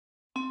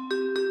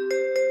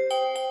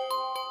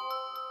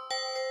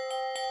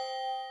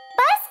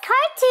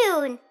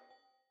cartoon.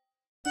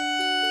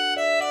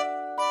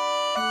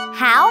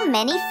 How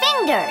many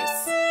fingers?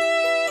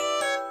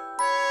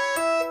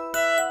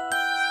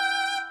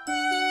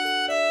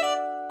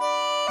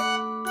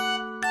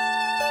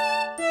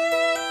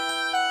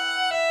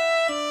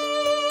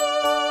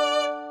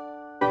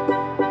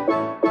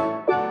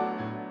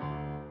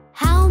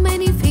 How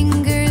many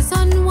fingers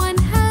on one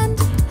hand?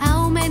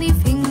 How many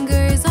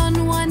fingers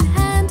on one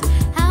hand?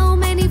 How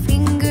many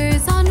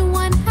fingers on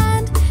one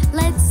hand?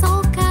 Let's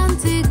all count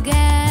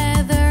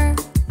together.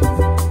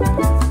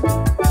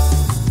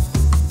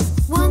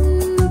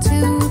 1,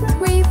 2,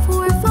 3,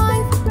 4,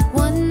 5.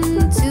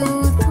 1,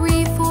 2,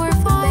 3, 4,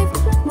 5.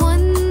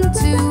 1,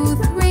 2,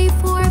 3,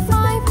 4,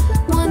 5.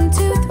 1,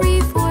 2,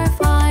 3, 4,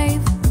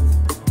 5.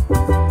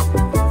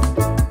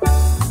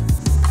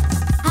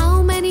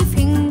 How many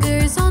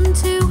fingers on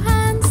two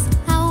hands?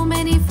 How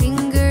many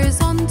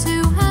fingers on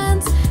two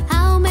hands?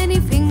 How many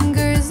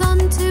fingers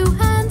on two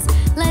hands?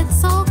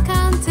 Let's all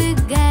count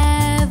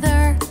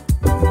together.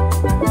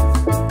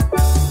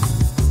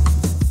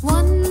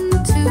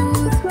 1,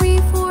 2, 3,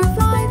 4,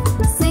 5,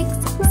 6,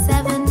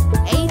 7,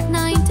 8,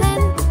 9,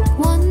 10.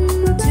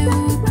 1, 2,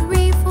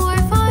 3, 4,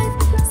 5,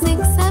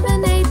 6,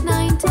 7, 8,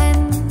 9,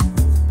 10.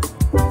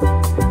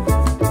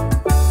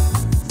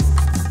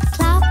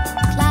 Clap,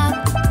 clap,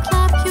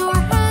 clap your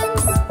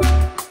hands.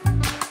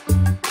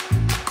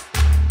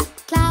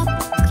 Clap,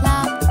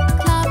 clap,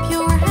 clap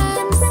your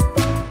hands.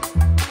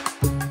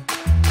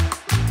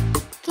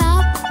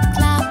 Clap,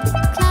 clap,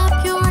 clap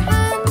your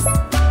hands.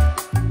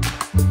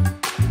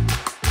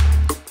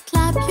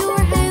 Clap your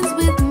hands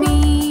with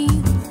me.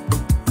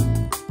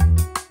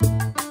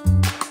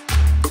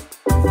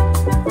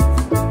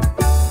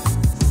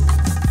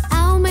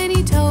 How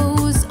many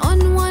toes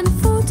on one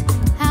foot?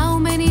 How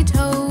many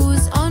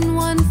toes on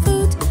one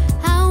foot?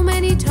 How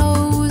many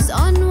toes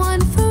on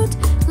one foot?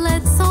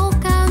 Let's all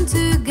count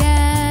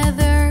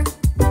together.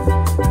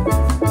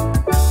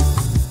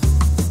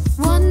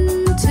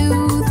 1,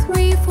 2,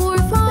 3, 4,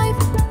 5.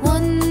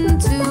 1,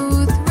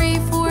 2, 3,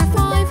 4,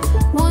 5.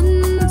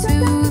 1,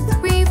 2,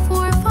 3,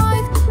 4,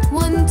 5.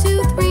 1,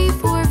 2, 3,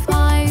 4,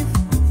 5.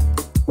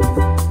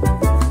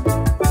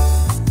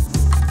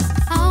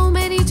 How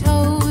many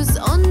toes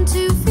on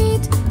 2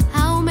 feet?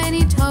 How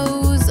many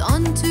toes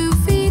on 2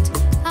 feet?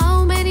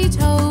 How many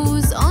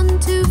toes on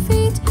 2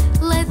 feet?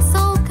 Let's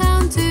all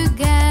count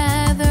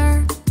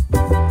together.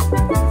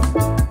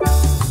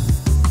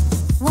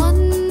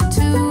 1,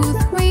 2,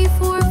 3,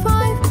 4,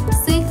 5,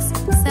 6,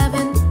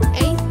 7,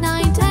 8,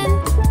 9, 10.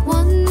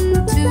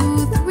 1,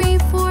 2, 3,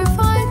 4,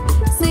 5,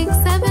 6,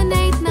 7,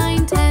 8,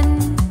 9,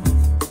 10.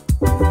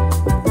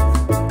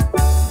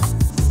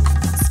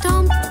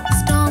 Stomp,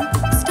 stomp,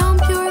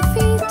 stomp your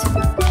feet.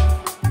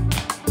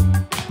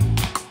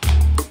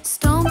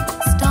 Stomp,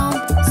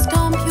 stomp,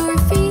 stomp your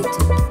feet.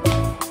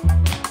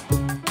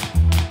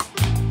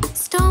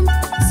 Stomp,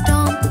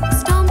 stomp,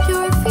 stomp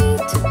your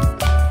feet.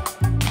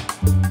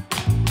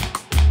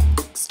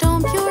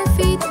 Stomp your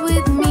feet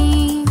with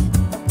me.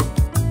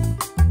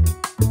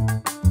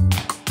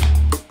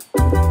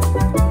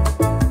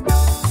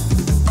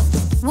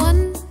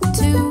 One,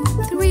 2,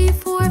 3,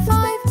 4,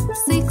 5,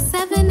 6,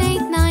 7,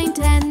 8, 9,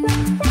 10.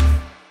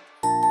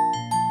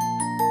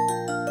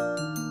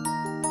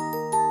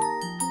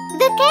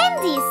 The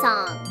candy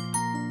song.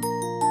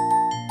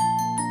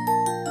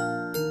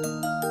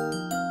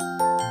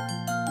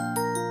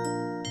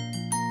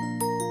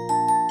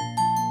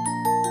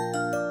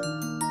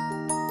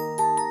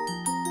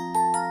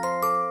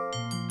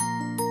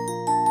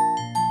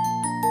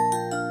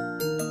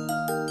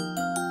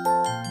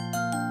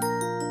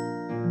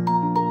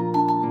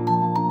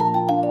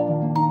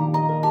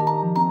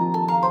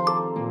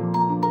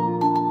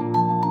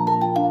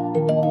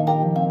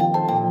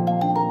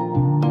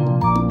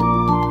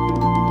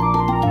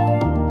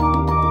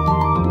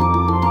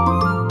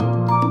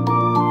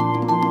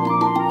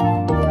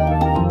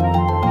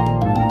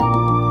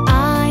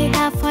 I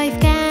have 5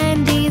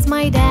 candies,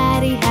 my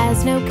daddy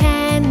has no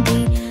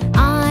candy.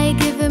 I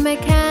give him a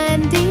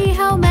candy,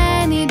 how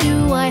many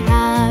do I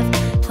have?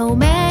 How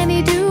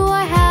many do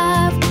I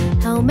have?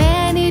 How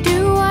many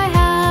do I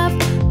have?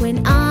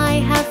 When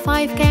I have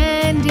 5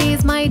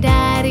 candies, my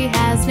daddy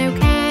has no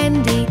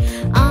candy.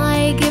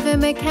 I give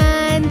him a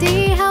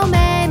candy, how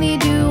many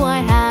do I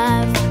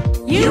have?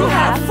 You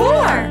have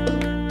 4.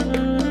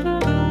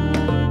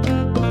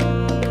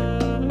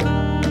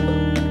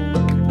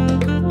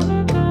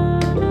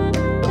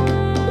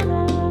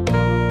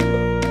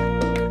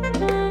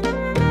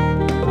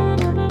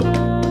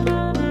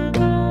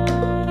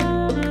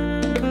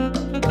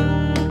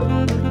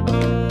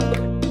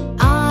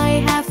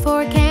 I have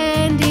 4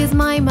 candies,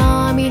 my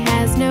mommy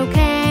has no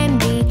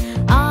candy.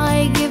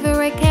 I give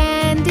her a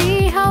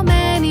candy, how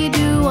many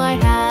do I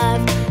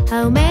have?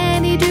 How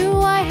many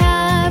do I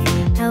have?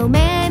 How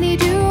many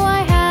do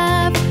I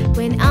have?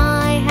 When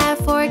I have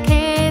 4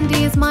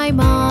 candies, my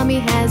mommy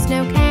has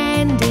no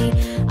candy.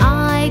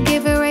 I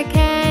give her a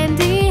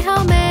candy,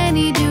 how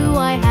many do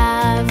I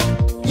have?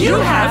 You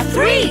have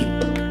 3.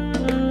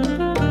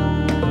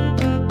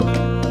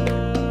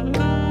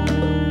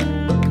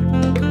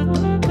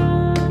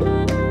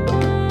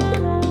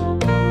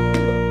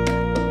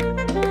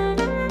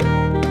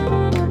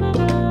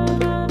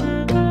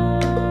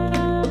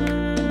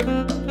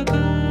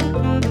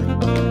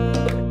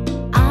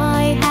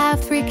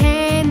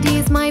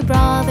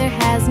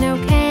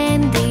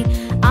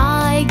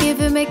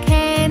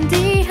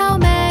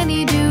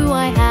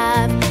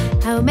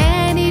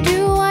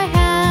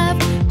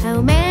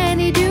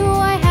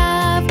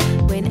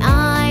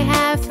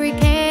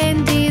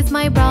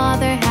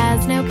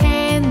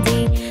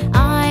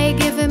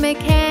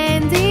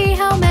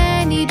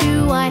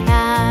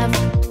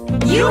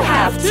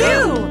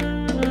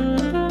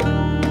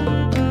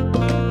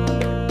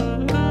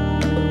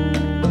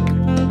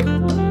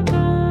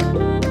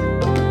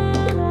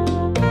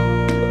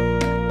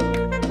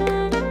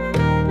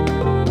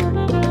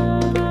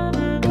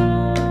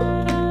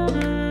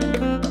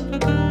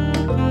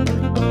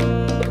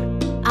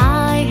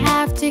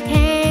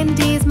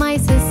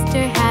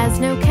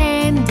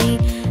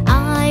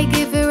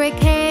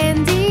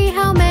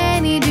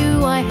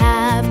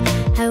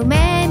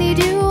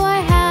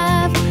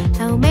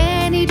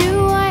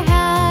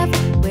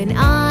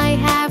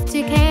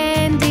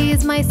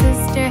 my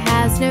sister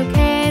has no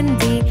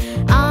candy.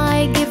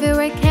 I give her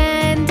a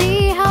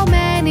candy. How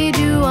many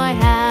do I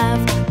have?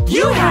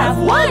 You have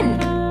one!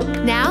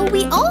 Now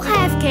we all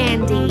have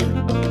candy.